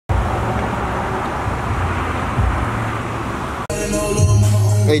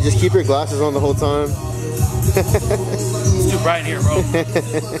Hey, just keep your glasses on the whole time. It's too bright here, bro.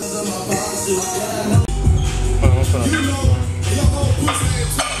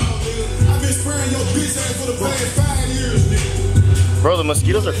 Bro, the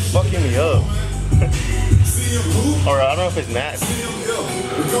mosquitoes are fucking me up. Or I don't know if it's gnats.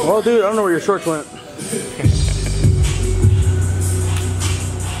 Oh, dude, I don't know where your shorts went.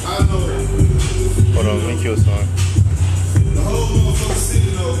 Hold on, let me kill a song.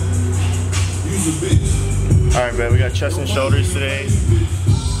 Alright, man, we got chest and shoulders today.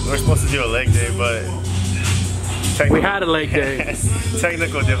 We're supposed to do a leg day, but we had a leg day.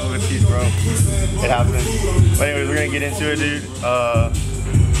 Technical difficulties, bro. It happened. But anyways, we're gonna get into it, dude. I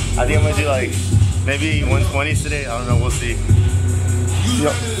think I'm gonna do like maybe 120s today. I don't know, we'll see.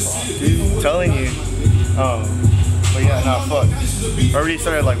 Dude, I'm telling you. But yeah, nah, fuck. I already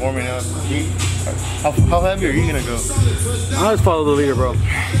started like warming up. How heavy are you gonna go? I just follow the leader, bro.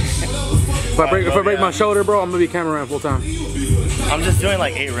 If I break my shoulder, bro, I'm gonna be cameraman full time. I'm just doing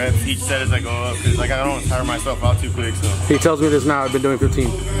like 8 reps each set as I go up, because like I don't want to tire myself out too quick. So he tells me this now. I've been doing 15.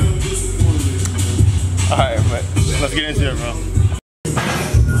 All right, but let's get into it, bro.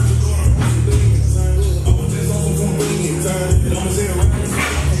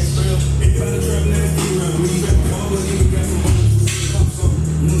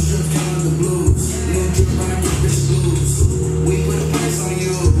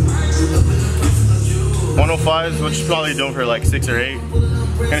 Which is probably doing for like 6 or 8.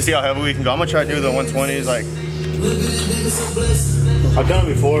 Gonna see how heavy we can go. I'm gonna try to do the 120s. Like I've done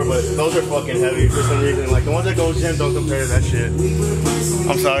it before, but those are fucking heavy for some reason. Like the ones that go gym, don't compare to that shit.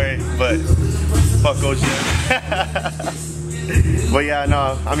 I'm sorry, but fuck go gym. But yeah,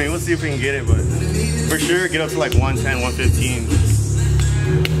 no. I mean, we'll see if we can get it, but for sure get up to like 110, 115.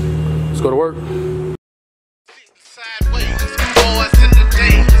 Let's go to work.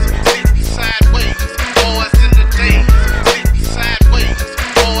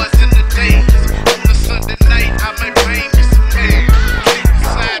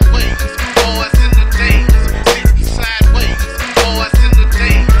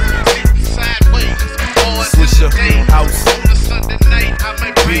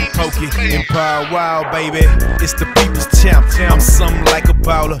 Pokey, Empire Wild, baby. It's the people's champ. I'm something like a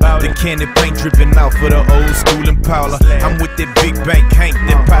bowler. The candy paint dripping out for the old school Impala. I'm with that big bank Hank,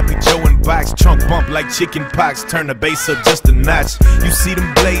 that Poppy Joe and box. Trunk bump like chicken pox. Turn the bass up just a notch. You see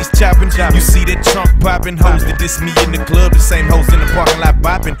them blades chopping. You see that trunk popping. Hoes that diss me in the club. The same hoes in the parking lot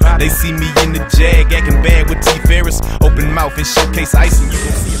bopping. They see me in the Jag, acting bad with T. Ferris. Open mouth and showcase icing. You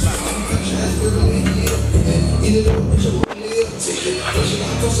gon' see about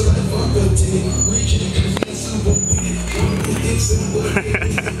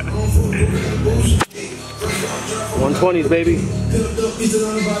 120s, baby.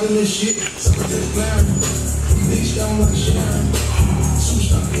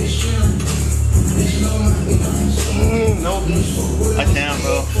 Nope, I can't,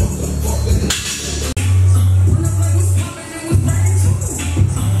 bro.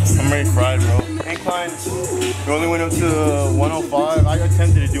 I'm ready fried, bro. Incline, we only went up to 105. I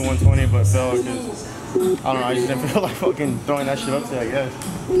attempted to do 120, but fell because I don't know. I just didn't feel like fucking throwing that shit up there, I guess.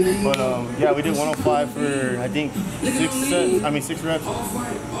 But yeah, we did 105 for I think 6 reps,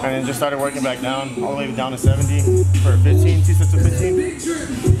 and then just started working back down all the way down to 70 for 15, 2 sets of 15.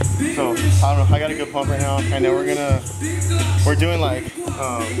 So I don't know. I got a good pump right now, and then we're doing like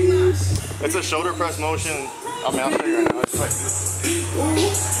it's a shoulder press motion. I mean, I'll show you right now. It's like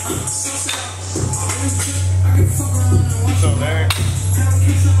so there,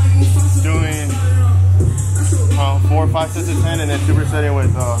 doing 4 or 5 sets of 10, and then supersetting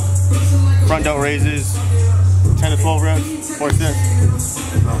with front delt raises, 10 to 12 reps, 4 sets. So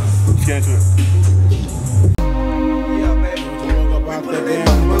let's get into it. Yeah, baby. Woke up out that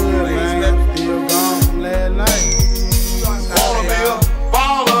damn mud, man. Still gone from last night. Wanna be a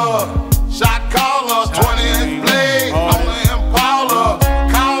baller, shot caller, 20 inch blade, on the Impala,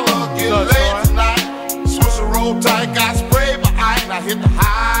 caller, get late tonight. Switch a roll tight, got spray, but I hit the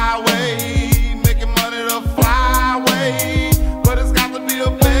highway, making money the flyway, but it's got to be a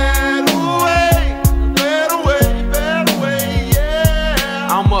better way, yeah.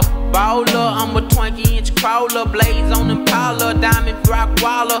 I'm a baller, I'm a 20-inch crawler, blades on Impala, diamond rock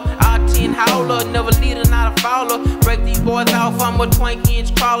waller, R10 hauler, never leader, not a baller. Break these boys off, I'm a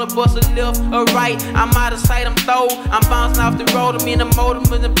 20-inch crawler. Bust a left or right, I'm out of sight, I'm throw. I'm bouncing off the road, I'm in the motor,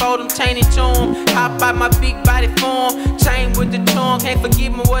 with the boat, I'm chaining to him. Hop out my big body form, chain with the charm, can't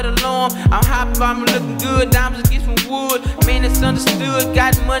forgive me with alarm. I'm hopping, I'm looking good, diamonds against some wood. Man, it's understood,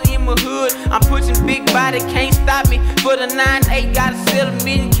 got money in my hood. I'm pushing big body, can't stop me. For the 9-8, gotta sell a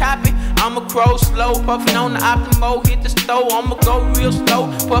million copy. I'ma crow slow, puffin' on the Optimo, hit the stove. I'ma go real slow,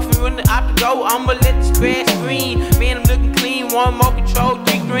 puffin' when the Optimo. I'ma let the grass green. Man, I'm looking clean, one more control,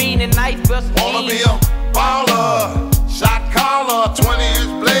 3 green and nice bust. Wanna be a baller, shot caller,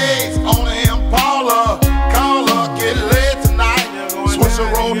 20-inch blades on the Impala. Caller, get laid tonight. Switch a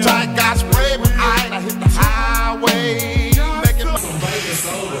roll tight, got spray with ice. I hit the highway, making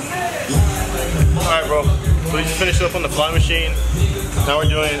Alright, bro. So we just finished up on the fly machine. Now we're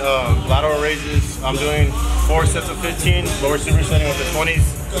doing lateral raises. I'm doing 4 sets of 15, but we're supersetting with the 20s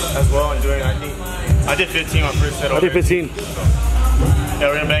as well. And doing, I think, I did 15 my first set. I did 15. Yeah,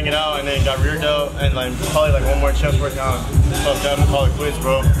 we're gonna bang it out and then got rear delt and like probably like one more chest workout. So I'm gonna call it quits,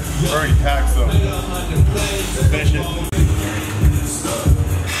 bro. We're already packed, so let's finish it.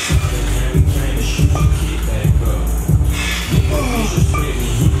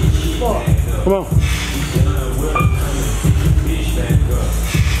 Come on.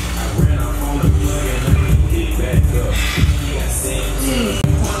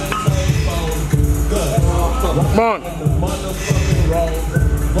 Come on.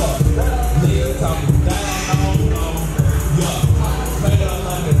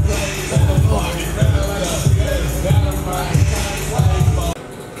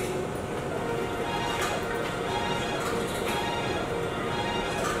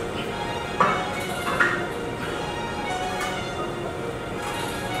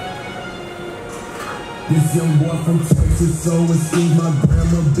 This young boy from Texas, so excuse my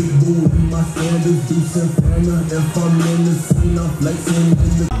grandma, big booty, my standards, do Santana. If I'm in the scene, I'm flexing in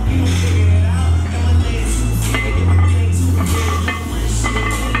the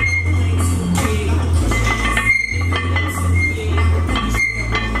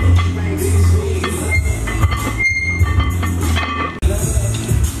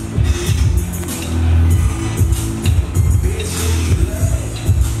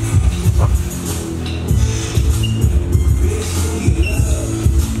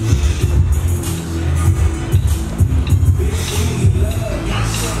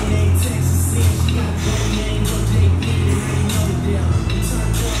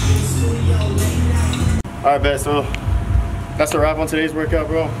Alright, bet. So that's a wrap on today's workout,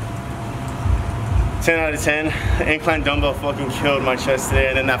 bro. 10 out of 10. Incline dumbbell fucking killed my chest today,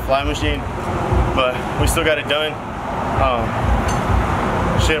 and then that fly machine. But we still got it done.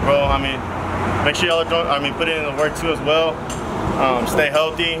 Shit, bro. I mean, make sure y'all put it in the work too as well. Stay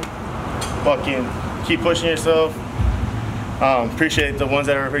healthy. Fucking keep pushing yourself. Appreciate the ones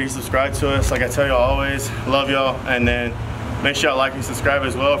that are already subscribed to us. Like I tell y'all always, love y'all. And then make sure y'all like and subscribe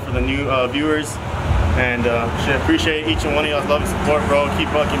as well for the new viewers. And shit, appreciate each and one of y'all's love and support, bro. Keep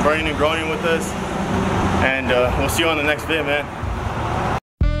fucking burning and growing with us. And we'll see you on the next vid, man.